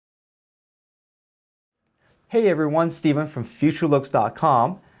Hey everyone, Steven from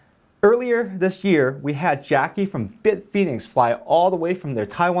Futurelooks.com. Earlier this year, we had Jackie from BitFenix fly all the way from their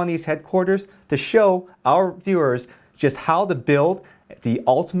Taiwanese headquarters to show our viewers just how to build the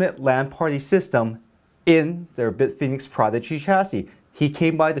ultimate LAN party system in their BitFenix Prodigy chassis. He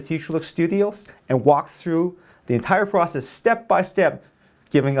came by the Futurelooks studios and walked through the entire process step by step,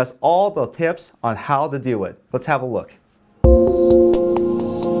 giving us all the tips on how to do it. Let's have a look.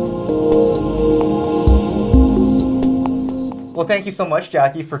 Well, thank you so much,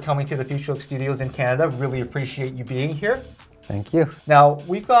 Jackie, for coming to the Futurelooks studios in Canada. Really appreciate you being here. Thank you. Now,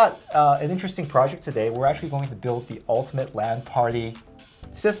 we've got an interesting project today. We're actually going to build the ultimate LAN party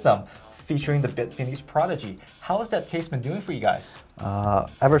system featuring the BitFenix Prodigy. How has that case been doing for you guys?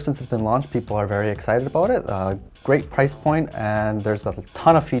 Ever since it's been launched, people are very excited about it. Great price point, and there's a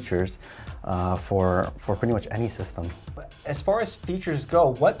ton of features for pretty much any system. As far as features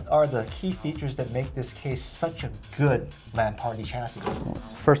go, what are the key features that make this case such a good LAN party chassis?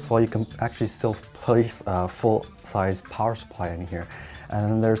 First of all, you can actually still place a full-size power supply in here.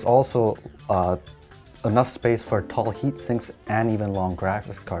 And there's also enough space for tall heat sinks and even long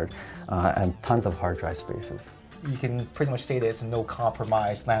graphics card, and tons of hard drive spaces. You can pretty much say that it's a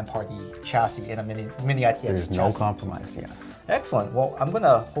no-compromise LAN party chassis in a mini ITX There's chassis. no compromise, yes. Excellent. Well, I'm going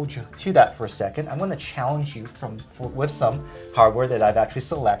to hold you to that for a second. I'm going to challenge you with some hardware that I've actually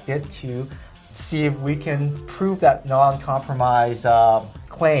selected to see if we can prove that non-compromise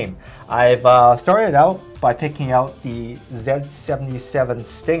claim. I've started out by picking out the Z77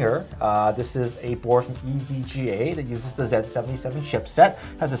 Stinger. This is a board from EVGA that uses the Z77 chipset.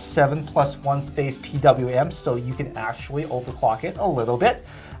 Has a 7+1 phase PWM, so you can actually overclock it a little bit.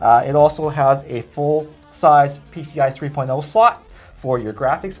 It also has a full-size PCI 3.0 slot for your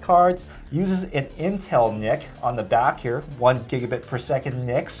graphics cards. Uses an Intel NIC on the back here, 1 gigabit per second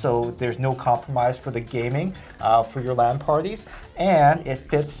NIC, so there's no compromise for the gaming for your LAN parties. And it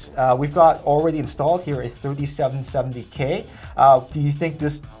fits, we've got already installed here a 3770K. Do you think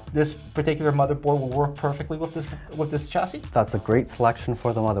this particular motherboard will work perfectly with this chassis? That's a great selection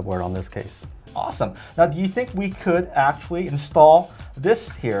for the motherboard on this case. Awesome. Now, do you think we could actually install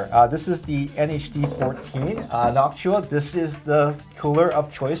this here? This is the NHD14 Noctua. This is the cooler of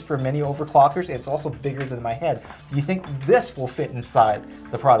choice for many overclockers. It's also bigger than my head. Do you think this will fit inside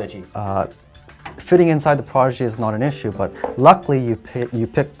the Prodigy? Fitting inside the Prodigy is not an issue, but luckily you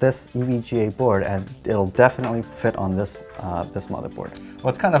picked this EVGA board, and it'll definitely fit on this this motherboard. Well,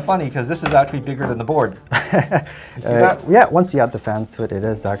 it's kind of funny because this is actually bigger than the board. You see that? Yeah, once you add the fans to it, it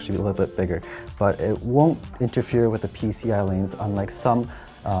is actually a little bit bigger, but it won't interfere with the PCI lanes, unlike some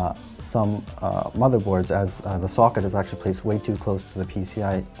motherboards, as the socket is actually placed way too close to the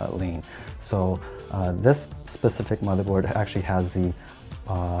PCI lane. So this specific motherboard actually has the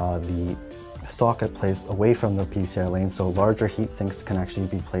socket placed away from the PCI lane, so larger heat sinks can actually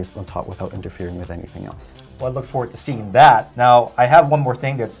be placed on top without interfering with anything else. Well, I look forward to seeing that. Now, I have one more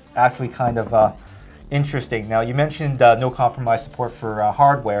thing that's actually kind of interesting. Now, you mentioned no compromise support for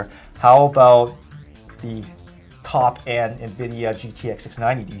hardware. How about the top-end NVIDIA GTX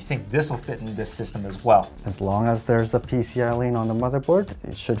 690? Do you think this will fit in this system as well? As long as there's a PCI lane on the motherboard,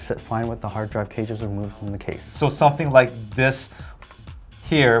 it should fit fine with the hard drive cages removed from the case. So something like this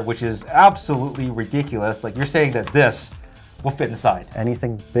here, which is absolutely ridiculous, like you're saying that this will fit inside.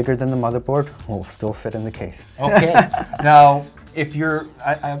 Anything bigger than the motherboard will still fit in the case. Okay. Now, if you're,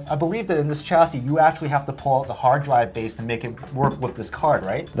 I believe that in this chassis, you actually have to pull out the hard drive base to make it work with this card,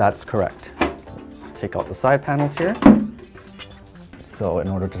 right? That's correct. Just take out the side panels here. So in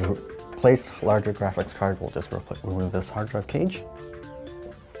order to place larger graphics card, we'll just remove this hard drive cage.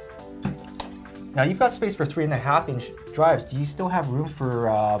 Now, you've got space for 3.5-inch drives. Do you still have room for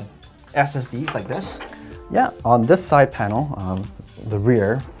SSDs like this? Yeah, on this side panel, the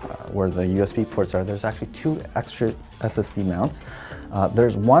rear, where the USB ports are, there's actually 2 extra SSD mounts.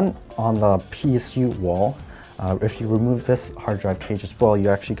 There's one on the PSU wall. If you remove this hard drive cage as well, you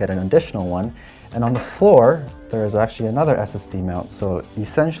actually get an additional one. And on the floor, there is actually another SSD mount. So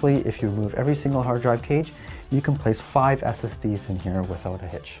essentially, if you remove every single hard drive cage, you can place 5 SSDs in here without a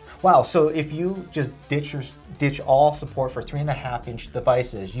hitch. Wow, so if you just ditch all support for 3.5-inch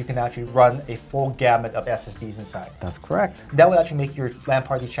devices, you can actually run a full gamut of SSDs inside. That's correct. That would actually make your LAN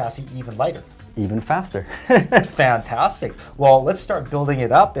party chassis even lighter. Even faster. Fantastic. Well, let's start building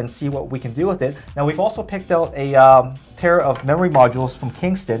it up and see what we can do with it. Now, we've also picked out a pair of memory modules from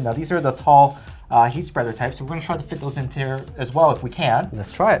Kingston. Now, these are the tall heat spreader type, so we're going to try to fit those into here as well if we can. Let's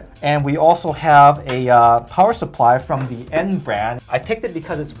try it. And we also have a power supply from the N brand. I picked it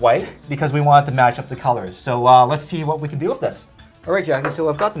because it's white, because we wanted to match up the colors. So let's see what we can do with this. All right, Jackie, so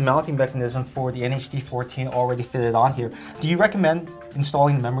I've got the mounting mechanism for the NHD14 already fitted on here. Do you recommend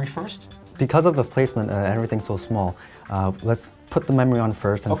installing the memory first? Because of the placement and everything's so small, let's put the memory on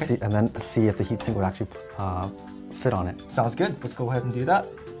first and, okay. and then see if the heatsink would actually fit on it. Sounds good. Let's go ahead and do that.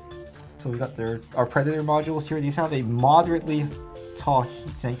 So we've got our Predator modules here. These have a moderately tall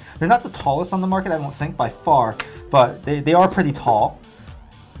heatsink. They're not the tallest on the market, I don't think, by far, but they are pretty tall.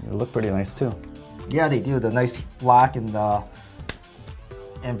 They look pretty nice too. Yeah, they do. The nice black and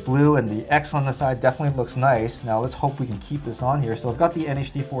blue, and the X on the side definitely looks nice. Now let's hope we can keep this on here. So I've got the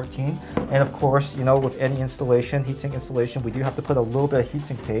NHD14, and of course, you know, with any installation, heatsink installation, we do have to put a little bit of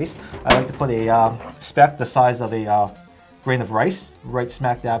heatsink paste. I like to put a speck the size of a grain of rice, right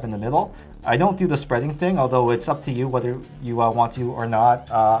smack dab in the middle. I don't do the spreading thing, although it's up to you whether you want to or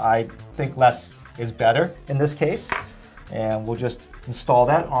not. I think less is better in this case, and we'll just install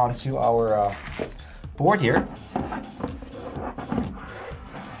that onto our board here.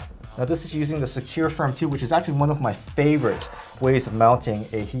 Now this is using the Secure Firm 2, which is actually one of my favorite ways of mounting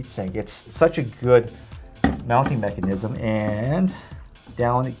a heatsink. It's such a good mounting mechanism, and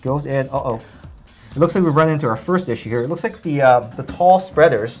down it goes, and uh-oh. It looks like we've run into our first issue here. It looks like the tall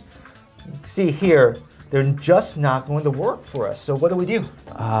spreaders, you can see here, they're just not going to work for us. So what do?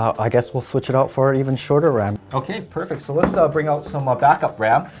 I guess we'll switch it out for even shorter RAM. Okay, perfect. So let's bring out some backup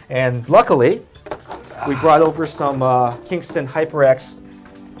RAM. And luckily, we brought over some Kingston HyperX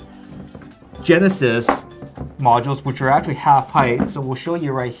Genesis modules, which are actually half height. So we'll show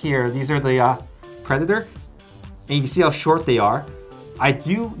you right here. These are the Predator, and you can see how short they are. I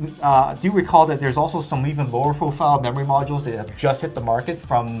do recall that there's also some even lower profile memory modules that have just hit the market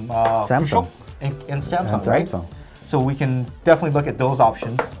from Samsung and Samsung, right? So we can definitely look at those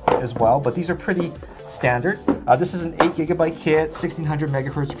options as well, but these are pretty standard. This is an 8GB kit, 1600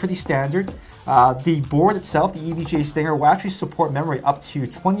 megahertz, pretty standard. The board itself, the EVGA Stinger, will actually support memory up to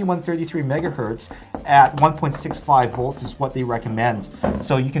 2133 megahertz at 1.65 volts is what they recommend.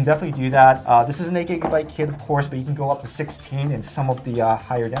 So you can definitely do that. This is an 8GB kit, of course, but you can go up to 16 in some of the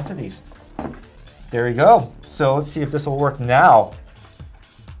higher densities. There you go. So let's see if this will work now.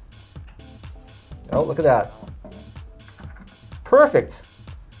 Oh, look at that. Perfect.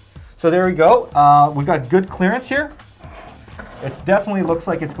 So there we go. We've got good clearance here. It definitely looks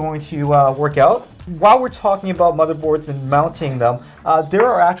like it's going to work out. While we're talking about motherboards and mounting them, there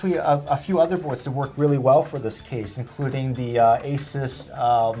are actually a few other boards that work really well for this case, including the Asus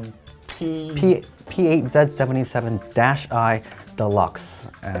P8Z77-I Deluxe,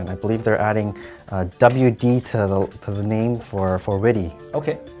 and I believe they're adding WD to the name for WIDI.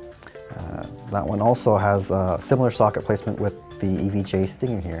 Okay. That one also has a similar socket placement with the EVGA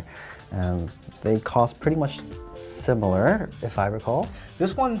Stinger here, and they cost pretty much similar, if I recall.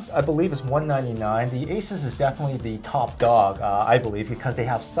 This one, I believe, is $199. The Asus is definitely the top dog, I believe, because they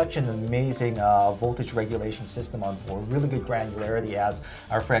have such an amazing voltage regulation system on board, really good granularity, as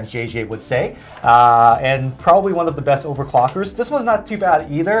our friend JJ would say, and probably one of the best overclockers. This one's not too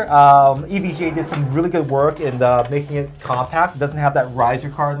bad either. EVGA did some really good work in making it compact. It doesn't have that riser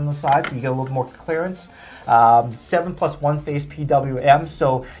card on the side, so you get a little more clearance. 7+1 phase PWM,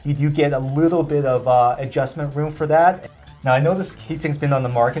 so you do get a little bit of adjustment room for that. Now I know this heatsink's been on the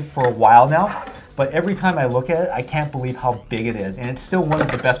market for a while now, but every time I look at it, I can't believe how big it is, and it's still one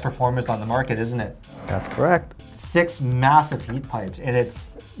of the best performers on the market, isn't it? That's correct. 6 massive heat pipes, and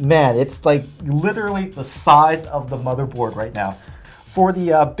it's like literally the size of the motherboard right now. For the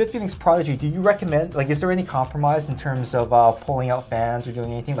BitFenix Prodigy, do you recommend, like, is there any compromise in terms of pulling out fans or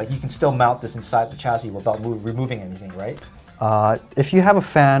doing anything? Like, you can still mount this inside the chassis without removing anything, right? If you have a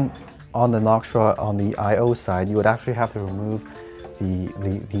fan on the Noctua on the I/O side, you would actually have to remove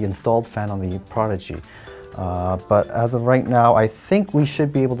the installed fan on the Prodigy. But as of right now, I think we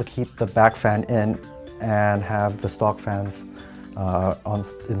should be able to keep the back fan in and have the stock fans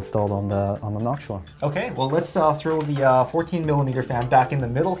installed on the Noctua. Okay, well let's throw the 14mm fan back in the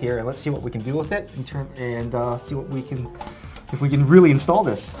middle here, and let's see what we can do with it and see what we can, if we can really install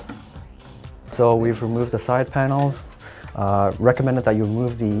this. So we've removed the side panels. Recommended that you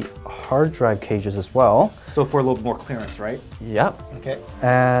remove the hard drive cages as well. So for a little more clearance, right? Yep. Okay.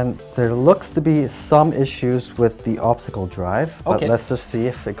 And there looks to be some issues with the optical drive, but let's just see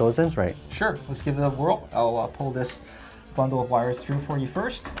if it goes in right. Sure, let's give it a whirl. I'll pull this bundle of wires through for you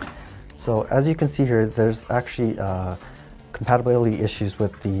first. So as you can see here, there's actually compatibility issues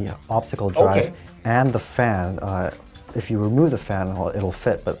with the optical drive and the fan. If you remove the fan, it'll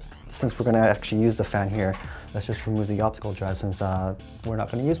fit, but since we're going to actually use the fan here, let's just remove the optical drive since we're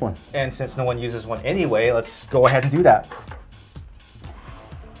not going to use one. And since no one uses one anyway, let's go ahead and do that.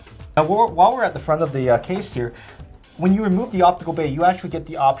 Now, while we're at the front of the case here, when you remove the optical bay, you actually get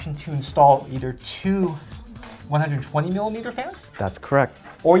the option to install either two 120 millimeter fans? That's correct.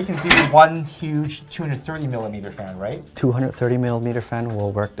 Or you can do one huge 230 millimeter fan, right? 230 millimeter fan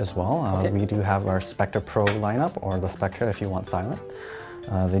will work as well. Okay. We do have our Spectre Pro lineup, or the Spectre if you want silent.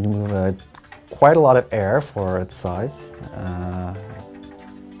 They do move quite a lot of air for its size.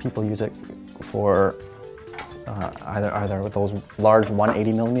 People use it for either with those large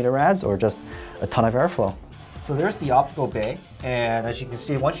 180 millimeter rads or just a ton of airflow. So there's the optical bay, and as you can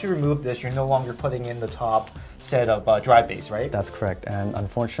see, once you remove this, you're no longer putting in the top set of drive bays, right? That's correct, and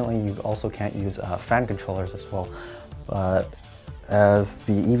unfortunately you also can't use fan controllers as well. But as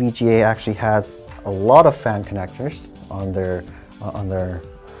the EVGA actually has a lot of fan connectors on their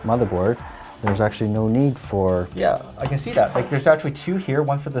motherboard, there's actually no need for... Yeah, I can see that. Like there's actually two here,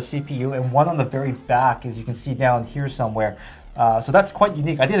 one for the CPU and one on the very back, as you can see down here somewhere. So that's quite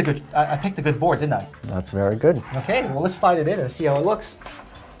unique. I picked a good board, didn't I? That's very good. Okay, well let's slide it in and see how it looks.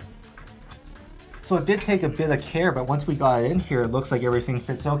 So it did take a bit of care, but once we got it in here, it looks like everything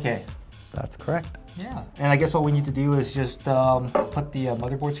fits okay. That's correct. Yeah, and I guess all we need to do is just put the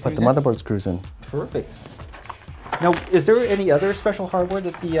motherboard screws in. Put the motherboard screws in. Perfect. Now, is there any other special hardware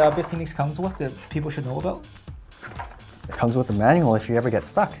that the BitFenix comes with that people should know about? It comes with a manual if you ever get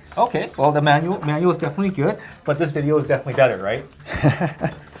stuck. Okay, well the manual is definitely good, but this video is definitely better, right?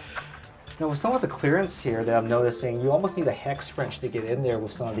 Now with some of the clearance here that I'm noticing, you almost need a hex wrench to get in there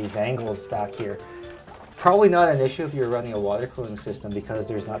with some of these angles back here. Probably not an issue if you're running a water cooling system because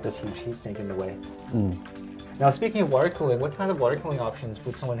there's not this huge heatsink in the way. Now speaking of water cooling, what kind of water cooling options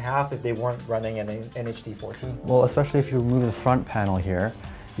would someone have if they weren't running an NHD14? Well, especially if you remove the front panel here,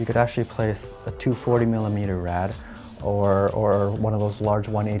 you could actually place a 240 millimeter rad or one of those large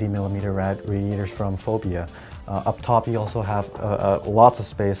 180 millimeter radiators from Phobia. Up top you also have lots of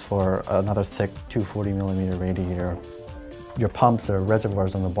space for another thick 240 millimeter radiator. Your pumps or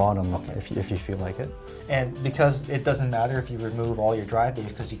reservoirs on the bottom if you feel like it. And because it doesn't matter if you remove all your drive bays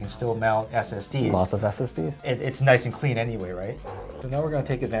because you can still mount SSDs. Lots of SSDs. It's nice and clean anyway, right? So now we're going to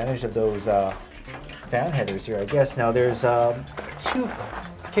take advantage of those fan headers here, I guess. Now there's two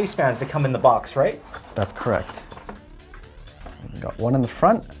case fans that come in the box, right? That's correct. You got one in the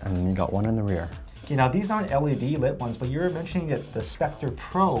front and you got one in the rear. Okay, now these aren't LED lit ones, but you're mentioning that the Spectre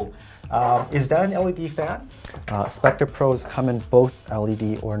Pro, is that an LED fan? Spectre Pros come in both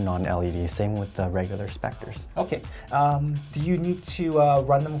LED or non-LED, same with the regular Spectres. Okay, do you need to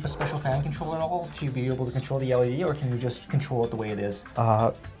run them with a special fan controller at all to be able to control the LED, or can you just control it the way it is?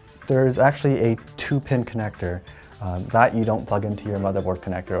 There's actually a 2-pin connector that you don't plug into your motherboard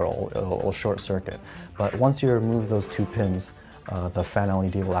connector, or it'll short circuit. But once you remove those 2 pins, the fan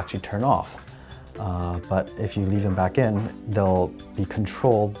LED will actually turn off. But if you leave them back in, they'll be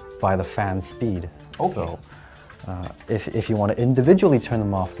controlled by the fan speed. Okay. So if you want to individually turn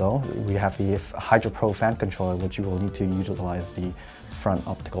them off though, we have the Hydro Pro fan controller, which you will need to utilize the front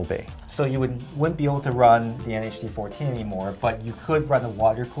optical bay. So you wouldn't be able to run the NHD14 anymore, but you could run a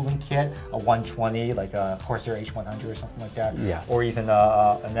water cooling kit, a 120, like a Corsair H100 or something like that. Yes. Or even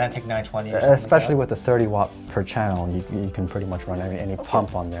a Nantec 920 or something Especially like that. with the 30 watt per channel, you can pretty much run any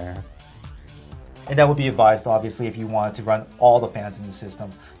pump on there. And that would be advised, obviously, if you wanted to run all the fans in the system,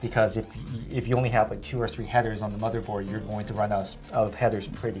 because if you only have like 2 or 3 headers on the motherboard, you're going to run out of headers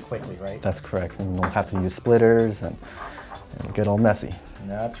pretty quickly, right? That's correct, and you'll have to use splitters and it'll get all messy.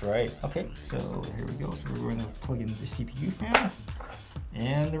 That's right. Okay, so here we go. So we're going to plug in the CPU fan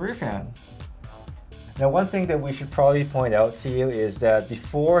and the rear fan. Now, one thing that we should probably point out to you is that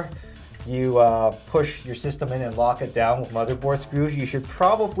before you push your system in and lock it down with motherboard screws, you should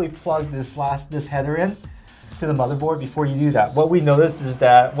probably plug this header in to the motherboard before you do that. What we noticed is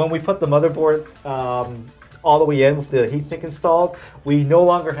that when we put the motherboard all the way in with the heatsink installed, we no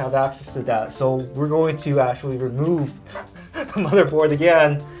longer have access to that. So we're going to actually remove the motherboard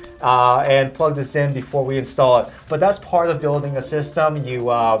again and plug this in before we install it. But that's part of building a system. You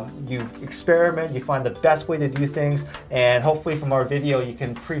experiment, you find the best way to do things, and hopefully from our video you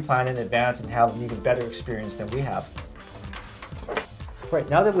can pre-plan in advance and have an even better experience than we have. Right,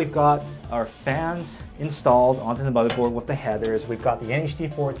 now that we've got our fans installed onto the motherboard with the headers, we've got the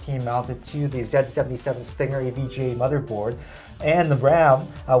NHD14 mounted to the Z77 Stinger EVGA motherboard, and the RAM,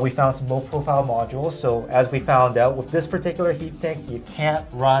 we found some low-profile modules. So as we found out, with this particular heatsink, you can't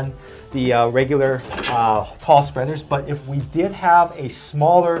run the regular tall spreaders. But if we did have a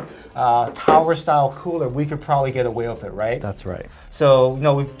smaller tower-style cooler, we could probably get away with it, right? That's right. So, you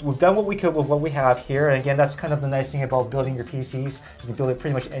know, we've done what we could with what we have here. And again, that's kind of the nice thing about building your PCs. You can build it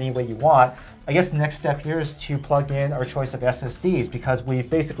pretty much any way you want. I guess the next step here is to plug in our choice of SSDs, because we've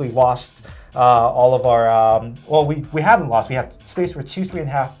basically lost all of our, well, we haven't lost. We have space for two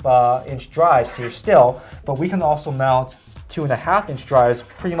 3.5 inch drives here still, but we can also mount 2.5 inch drives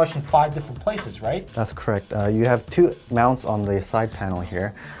pretty much in 5 different places, right? That's correct. You have 2 mounts on the side panel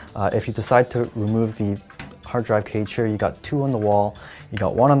here. If you decide to remove the hard drive cage here, you got 2 on the wall, you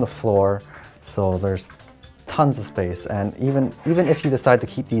got 1 on the floor, so there's tons of space. And even if you decide to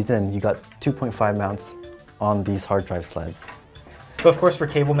keep these in, you got 2.5 mounts on these hard drive sleds. But of course, for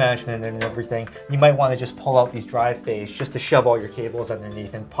cable management and everything, you might want to just pull out these drive bays just to shove all your cables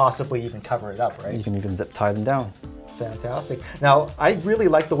underneath and possibly even cover it up, right? You can even zip tie them down. Fantastic. Now, I really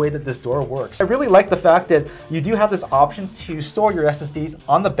like the way that this door works. I really like the fact that you do have this option to store your SSDs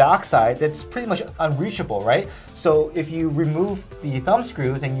on the back side that's pretty much unreachable, right? So if you remove the thumb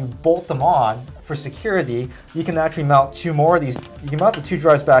screws and you bolt them on for security, you can actually mount 2 more of these. You can mount the 2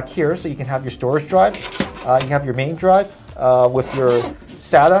 drives back here, so you can have your storage drive, you can have your main drive with your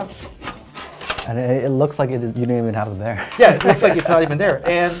SATA. And it looks like you didn't even have them there. Yeah, it looks like it's not even there.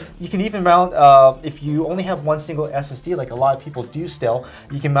 And you can even mount, if you only have one single SSD, like a lot of people do still,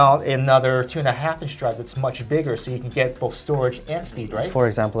 you can mount another 2.5 inch drive that's much bigger, so you can get both storage and speed, right? For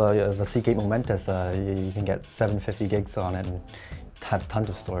example, the Seagate Momentus, you can get 750 gigs on it and have tons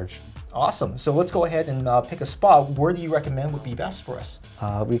of storage. Awesome. So let's go ahead and pick a spot. Where do you recommend would be best for us?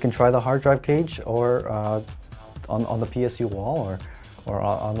 We can try the hard drive cage, or on the PSU wall, or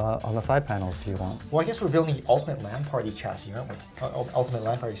on the side panels if you want. Well, I guess we're building the ultimate LAN party chassis, aren't we? Ultimate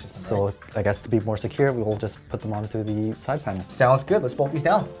LAN party system, So right? I guess to be more secure, we will just put them onto the side panel. Sounds good. Let's bolt these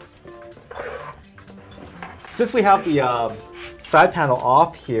down. Since we have the side panel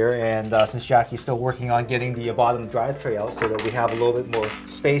off here, and since Jackie's still working on getting the bottom drive tray out so that we have a little bit more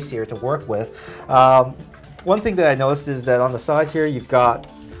space here to work with, one thing that I noticed is that on the side here, you've got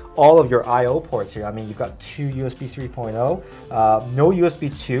all of your I/O ports here. I mean, you've got 2 USB 3.0, no USB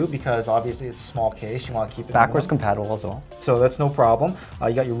 2 because obviously it's a small case. You want to keep it backwards compatible as well. So that's no problem.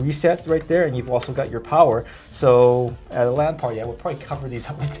 You got your reset right there, and you've also got your power. So at a LAN party, I would probably cover these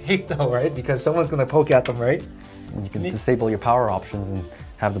up with tape though, right? Because someone's going to poke at them, right? And you can disable your power options and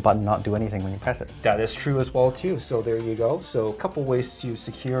have the button not do anything when you press it. That is true as well too. So there you go. So a couple ways to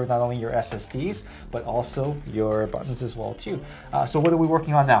secure not only your SSDs, but also your buttons as well too. So what are we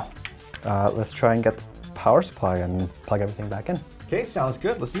working on now? Let's try and get the power supply and plug everything back in. Okay, sounds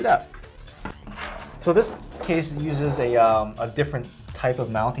good. Let's do that. So this case uses a different type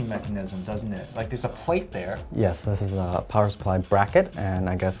of mounting mechanism, doesn't it? Like there's a plate there. Yes, this is a power supply bracket, and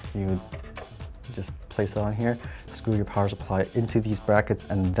I guess you would just place it on here, screw your power supply into these brackets,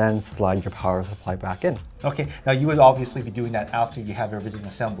 and then slide your power supply back in. Okay, now you would obviously be doing that after you have everything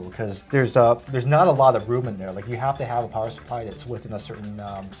assembled, because there's not a lot of room in there. Like you have to have a power supply that's within a certain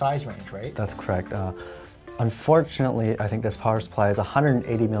size range, right? That's correct. Unfortunately, I think this power supply is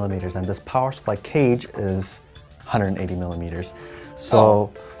 180 millimeters, and this power supply cage is 180 millimeters.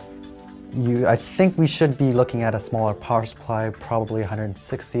 So I think we should be looking at a smaller power supply, probably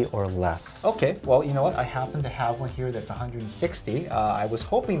 160 or less. Okay, well, you know what? I happen to have one here that's 160. I was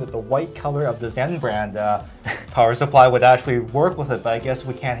hoping that the white color of the Zen brand power supply would actually work with it, but I guess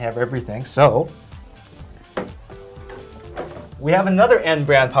we can't have everything. So we have another N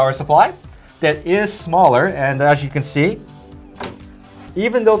brand power supply that is smaller, and as you can see,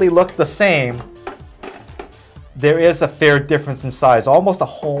 even though they look the same, there is a fair difference in size, almost a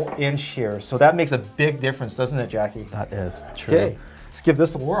whole inch here. So that makes a big difference, doesn't it, Jackie? That is true. Okay, let's give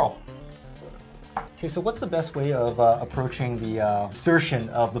this a whirl. Okay, so what's the best way of approaching the insertion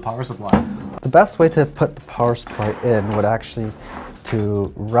of the power supply? The best way to put the power supply in would actually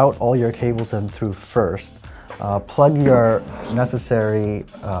to route all your cables in through first. Plug your necessary,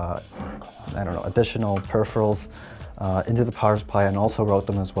 additional peripherals into the power supply and also route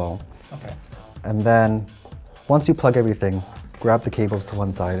them as well. Okay. And then once you plug everything, grab the cables to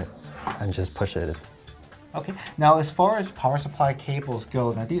one side and just push it in. Okay, now as far as power supply cables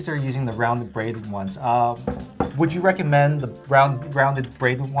go, now these are using the rounded braided ones. Would you recommend the rounded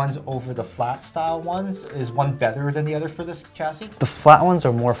braided ones over the flat style ones? Is one better than the other for this chassis? The flat ones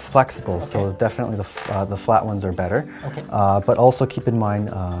are more flexible, okay. So definitely the flat ones are better. Okay. But also keep in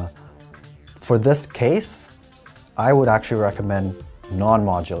mind, for this case, I would actually recommend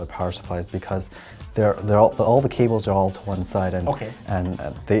non-modular power supplies because all the cables are all to one side, and Okay. and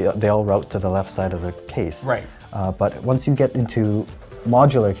they all route to the left side of the case. Right. But once you get into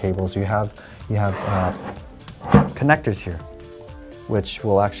modular cables, you have connectors here, which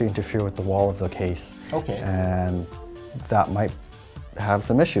will actually interfere with the wall of the case. Okay. And that might have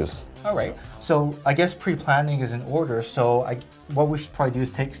some issues. All right. So I guess pre-planning is in order. So what we should probably do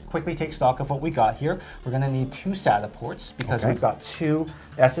is quickly take stock of what we got here. We're going to need 2 SATA ports because we've got 2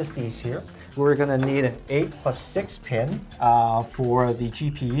 SSDs here. We're going to need an 8+6 pin for the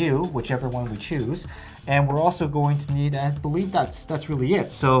GPU, whichever one we choose. And we're also going to need, I believe that's really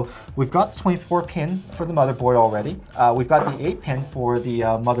it. So we've got the 24 pin for the motherboard already. We've got the 8 pin for the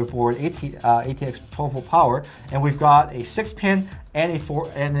motherboard ATX 12 volt power, and we've got a 6 pin and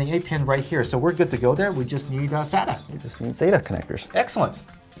an 8 pin right here. So we're good to go there. We just need SATA. You just need SATA connectors. Excellent.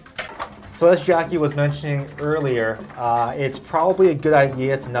 So as Jackie was mentioning earlier, it's probably a good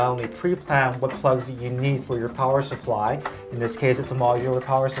idea to not only pre-plan what plugs that you need for your power supply. In this case, it's a modular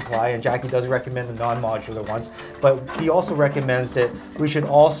power supply, and Jackie does recommend the non-modular ones. But he also recommends that we should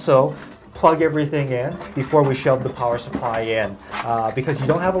also plug everything in before we shove the power supply in, because you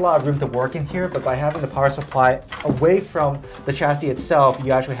don't have a lot of room to work in here, but by having the power supply away from the chassis itself,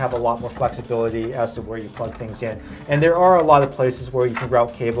 you actually have a lot more flexibility as to where you plug things in. And there are a lot of places where you can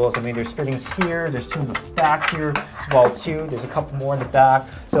route cables. I mean, there's fittings here, there's 2 in the back here as well too, there's a couple more in the back.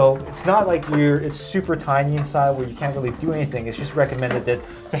 So it's not like it's super tiny inside where you can't really do anything. It's just recommended that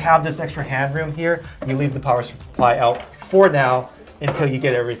to have this extra hand room here, you leave the power supply out for now, until you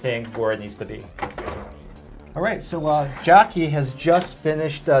get everything where it needs to be. All right, so Jackie has just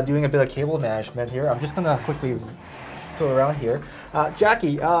finished doing a bit of cable management here. I'm just gonna quickly go around here.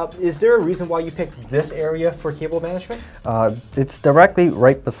 Jackie, is there a reason why you picked this area for cable management? It's directly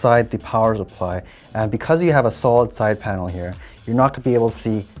right beside the power supply, and because you have a solid side panel here, you're not gonna be able to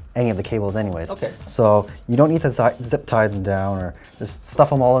see any of the cables anyways. Okay. So you don't need to zip tie them down or just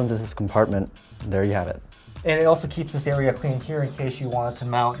stuff them all into this compartment. There you have it. And it also keeps this area clean here in case you wanted to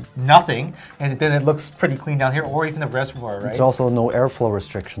mount nothing, and then it looks pretty clean down here, or even the reservoir, right? There's also no airflow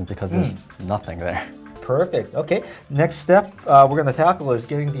restrictions because there's nothing there. Perfect. Okay, next step we're going to tackle is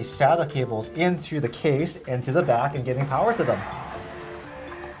getting these SATA cables in through the case and to the back and getting power to them.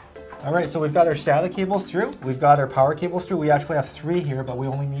 All right, so we've got our SATA cables through. We've got our power cables through. We actually have 3 here, but we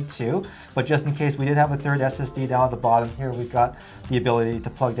only need 2. But just in case we did have a 3rd SSD down at the bottom here, we've got the ability to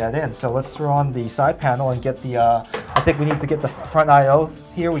plug that in. So let's throw on the side panel and get the, I think we need to get the front I/O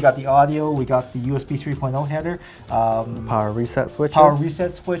here. We got the audio, we got the USB 3.0 header. Power reset switches. Power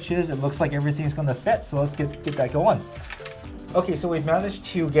reset switches. It looks like everything's gonna fit, so let's get that going. Okay, so we've managed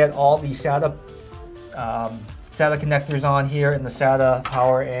to get all the SATA connectors on here and the SATA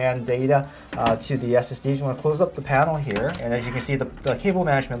power and data to the SSDs. You want to close up the panel here, and as you can see, the cable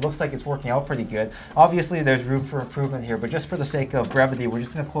management looks like it's working out pretty good. Obviously, there's room for improvement here, but just for the sake of brevity, we're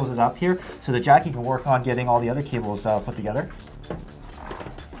just going to close it up here so that Jackie can work on getting all the other cables put together.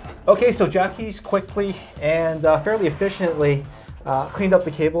 Okay, so Jackie's quickly and fairly efficiently cleaned up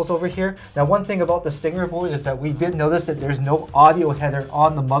the cables over here. Now, one thing about the Stinger board is that we did notice that there's no audio header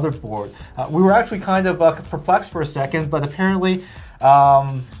on the motherboard. We were actually kind of perplexed for a second, but apparently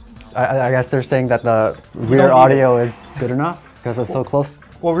I guess they're saying that the rear audio is good enough because it's so close.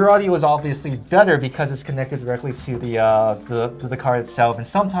 Well, rear audio is obviously better because it's connected directly to the card itself. And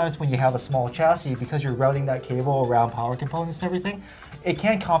sometimes when you have a small chassis, because you're routing that cable around power components and everything, it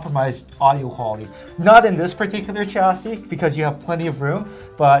can compromise audio quality. Not in this particular chassis because you have plenty of room,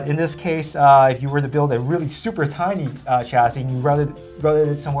 but in this case, if you were to build a really super tiny chassis and you routed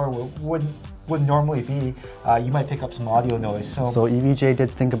it somewhere where it wouldn't normally be, you might pick up some audio noise. So EVJ did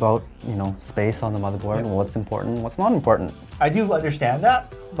think about, space on the motherboard and what's important, what's not important. I do understand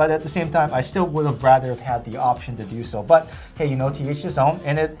that, but at the same time, I still would have rather have had the option to do so. But hey, to each his own,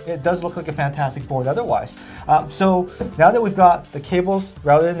 and it does look like a fantastic board otherwise. So now that we've got the cables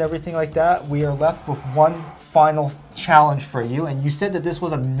routed and everything like that, we are left with one final challenge for you. And you said that this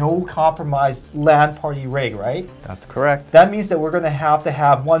was a no compromise LAN party rig, right? That's correct. That means that we're going to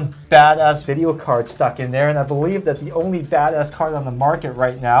have one badass video card stuck in there, and I believe that the only badass card on the market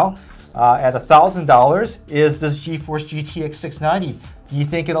right now at $1,000 is this GeForce GTX 690. Do you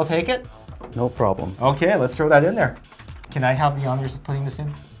think it'll take it? No problem. Okay, let's throw that in there. Can I have the honors of putting this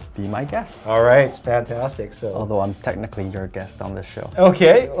in? Be my guest. All right, it's fantastic. So, although I'm technically your guest on this show.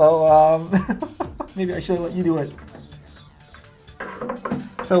 Okay, well, maybe I should let you do it.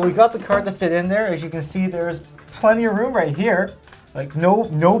 So we got the card to fit in there. As you can see, there's plenty of room right here. Like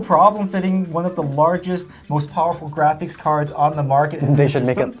no problem fitting one of the largest, most powerful graphics cards on the market. They should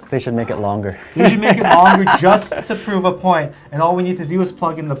make it. They should make it longer. They should make it longer just to prove a point. And all we need to do is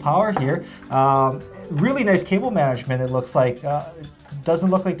plug in the power here. Really nice cable management. It looks like.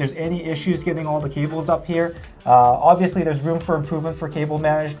 Doesn't look like there's any issues getting all the cables up here. Obviously, there's room for improvement for cable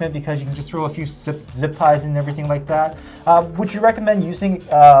management because you can just throw a few zip ties and everything like that. Would you recommend using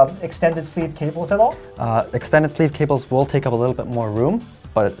extended sleeve cables at all? Extended sleeve cables will take up a little bit more room,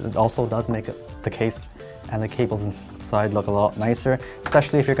 but it also does make the case and the cables inside look a lot nicer,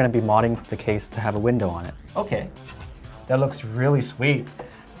 especially if you're going to be modding the case to have a window on it. Okay, that looks really sweet.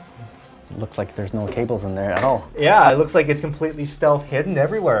 Looks like there's no cables in there at all. Yeah, it looks like it's completely stealth hidden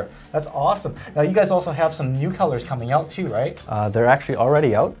everywhere. That's awesome. Now you guys also have some new colors coming out too, right? They're actually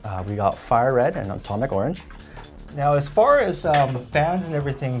already out. We got Fire Red and Atomic Orange. Now as far as fans and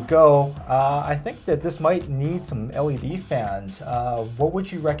everything go, I think that this might need some LED fans. What would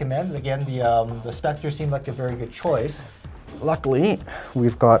you recommend? Again, the Spectre seemed like a very good choice. Luckily,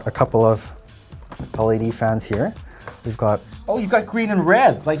 we've got a couple of LED fans here. We've got... Oh, you've got green and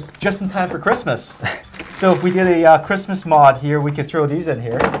red, like just in time for Christmas. So if we did a Christmas mod here, we could throw these in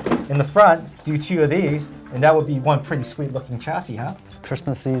here. In the front, do 2 of these, and that would be one pretty sweet looking chassis, huh? It's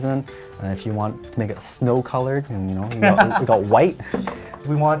Christmas season, and if you want to make it snow colored, and you know, we got white.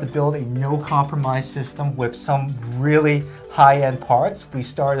 We wanted to build a no compromise system with some really high-end parts. We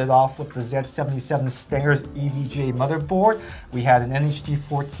started off with the Z77 Stinger's EVGA motherboard. We had an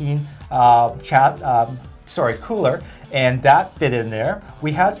NHD14 cooler, and that fit in there.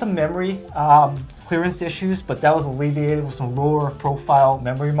 We had some memory clearance issues, but that was alleviated with some lower profile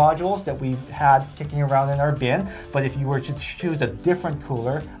memory modules that we had kicking around in our bin. But if you were to choose a different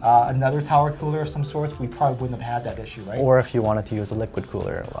cooler, another tower cooler of some sorts, we probably wouldn't have had that issue, right? Or if you wanted to use a liquid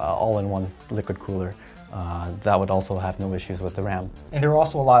cooler, all-in-one liquid cooler, that would also have no issues with the RAM. And there are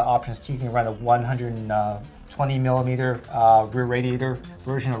also a lot of options too. You can run a 120 millimeter rear radiator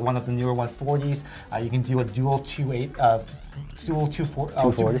version of one of the newer 140s. You can do a dual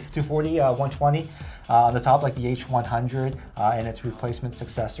 240 120 on the top, like the H100 and its replacement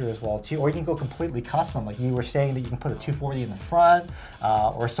successor as well too. Or you can go completely custom, like you were saying that you can put a 240 in the front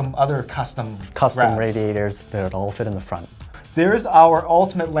or some other custom radiators that would all fit in the front. There's our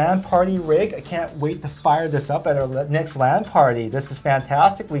ultimate LAN party rig. I can't wait to fire this up at our next LAN party. This is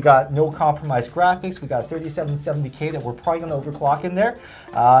fantastic. We got no compromise graphics. We got 3770K that we're probably going to overclock in there.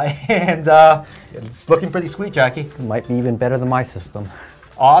 And it's looking pretty sweet, Jackie. It might be even better than my system.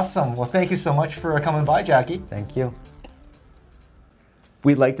 Awesome. Well, thank you so much for coming by, Jackie. Thank you.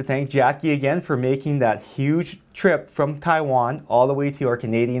 We'd like to thank Jackie again for making that huge trip from Taiwan all the way to our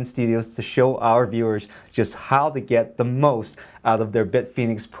Canadian studios to show our viewers just how to get the most out of their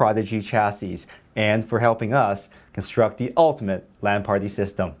BitFenix Prodigy chassis, and for helping us construct the ultimate LAN party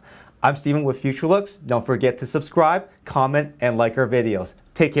system. I'm Steven with Futurelooks. Don't forget to subscribe, comment, and like our videos.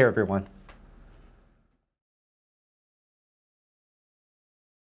 Take care, everyone.